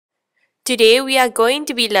Today we are going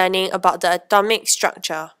to be learning about the atomic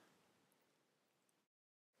structure.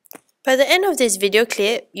 By the end of this video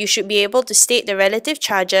clip, you should be able to state the relative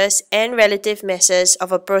charges and relative masses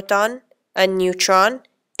of a proton, a neutron,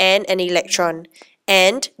 and an electron,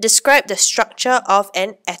 and describe the structure of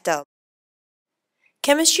an atom.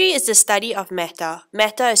 Chemistry is the study of matter.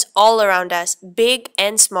 Matter is all around us, big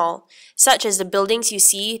and small, such as the buildings you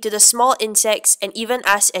see to the small insects and even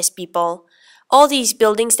us as people. All these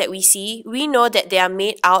buildings that we see, we know that they are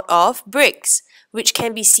made out of bricks, which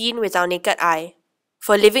can be seen with our naked eye.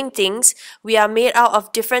 For living things, we are made out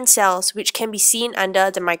of different cells which can be seen under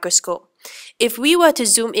the microscope. If we were to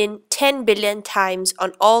zoom in 10 billion times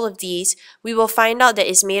on all of these, we will find out that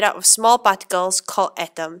it's made up of small particles called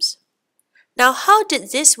atoms. Now, how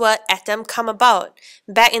did this word atom come about?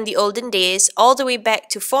 Back in the olden days, all the way back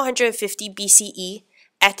to 450 BCE,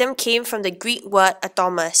 atom came from the Greek word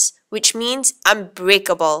atomos, which means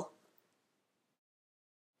unbreakable.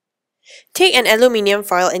 Take an aluminium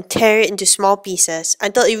foil and tear it into small pieces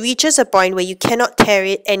until it reaches a point where you cannot tear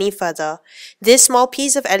it any further. This small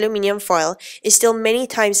piece of aluminium foil is still many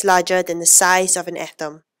times larger than the size of an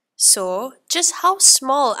atom. So, just how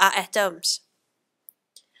small are atoms?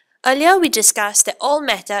 Earlier we discussed that all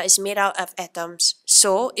matter is made out of atoms.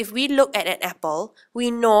 So, if we look at an apple,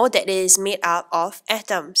 we know that it is made out of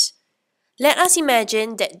atoms. Let us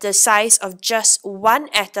imagine that the size of just one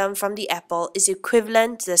atom from the apple is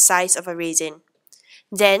equivalent to the size of a raisin.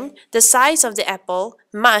 Then, the size of the apple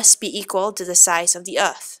must be equal to the size of the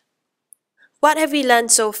earth. What have we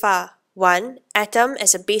learned so far? 1. Atom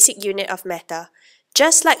as a basic unit of matter,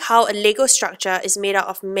 just like how a Lego structure is made out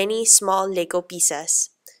of many small Lego pieces.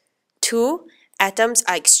 2. Atoms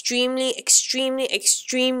are extremely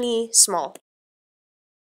small.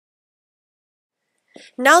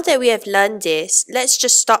 Now that we have learned this, let's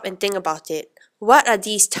just stop and think about it. What are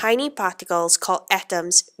these tiny particles called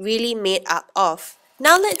atoms really made up of?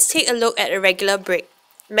 Now let's take a look at a regular brick.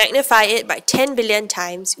 Magnify it by 10 billion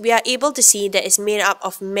times, we are able to see that it's made up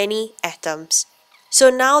of many atoms. So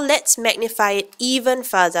now let's magnify it even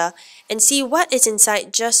further and see what is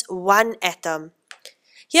inside just one atom.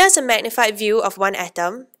 Here's a magnified view of one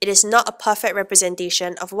atom. It is not a perfect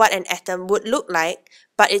representation of what an atom would look like,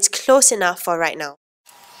 but it's close enough for right now.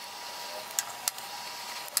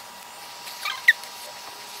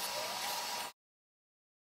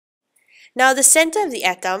 Now, the center of the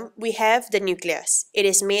atom, we have the nucleus. It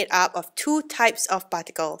is made up of two types of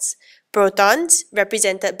particles: protons,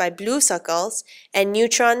 represented by blue circles, and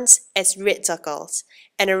neutrons as red circles.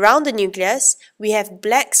 And around the nucleus, we have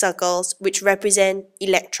black circles which represent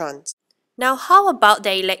electrons. Now, how about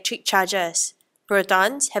their electric charges?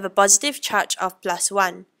 Protons have a positive charge of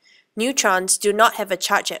 +1. Neutrons do not have a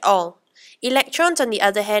charge at all. Electrons, on the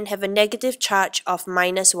other hand, have a negative charge of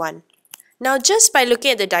 -1. Now, just by looking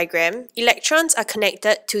at the diagram, electrons are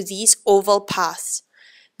connected to these oval paths.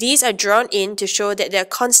 These are drawn in to show that they are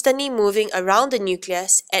constantly moving around the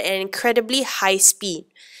nucleus at an incredibly high speed,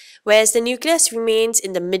 whereas the nucleus remains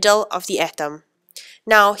in the middle of the atom.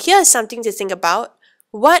 Now, here is something to think about.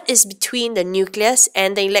 What is between the nucleus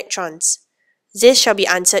and the electrons? This shall be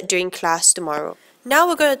answered during class tomorrow. Now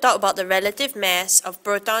we're going to talk about the relative mass of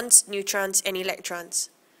protons, neutrons, and electrons.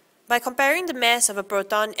 By comparing the mass of a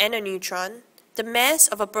proton and a neutron, the mass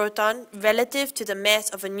of a proton relative to the mass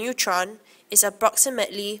of a neutron is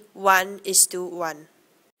approximately 1:1.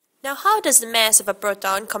 Now, how does the mass of a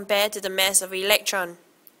proton compare to the mass of an electron?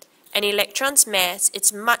 An electron's mass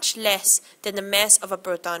is much less than the mass of a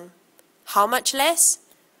proton. How much less?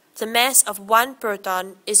 The mass of one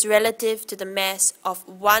proton is relative to the mass of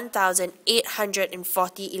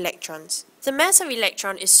 1,840 electrons. The mass of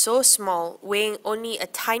electron is so small, weighing only a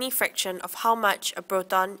tiny fraction of how much a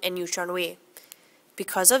proton and neutron weigh.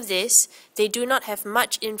 Because of this, they do not have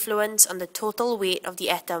much influence on the total weight of the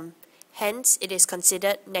atom. Hence, it is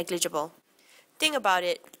considered negligible. Think about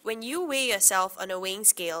it. When you weigh yourself on a weighing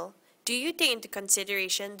scale, do you take into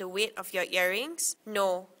consideration the weight of your earrings?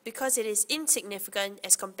 No, because it is insignificant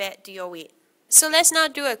as compared to your weight. So let's now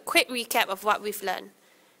do a quick recap of what we've learned.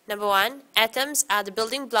 Number 1, atoms are the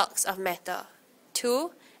building blocks of matter.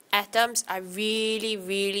 2, atoms are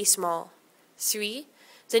really small. 3,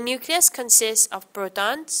 the nucleus consists of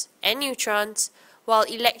protons and neutrons, while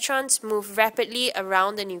electrons move rapidly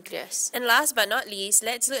around the nucleus. And last but not least,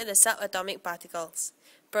 let's look at the subatomic particles.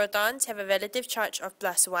 Protons have a relative charge of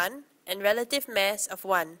 +1 and relative mass of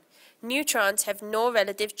 1. Neutrons have no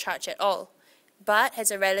relative charge at all, but has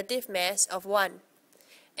a relative mass of 1.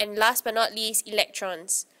 And last but not least,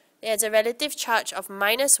 electrons. It has a relative charge of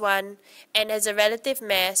 -1 and has a relative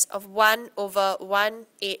mass of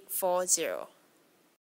 1/1840.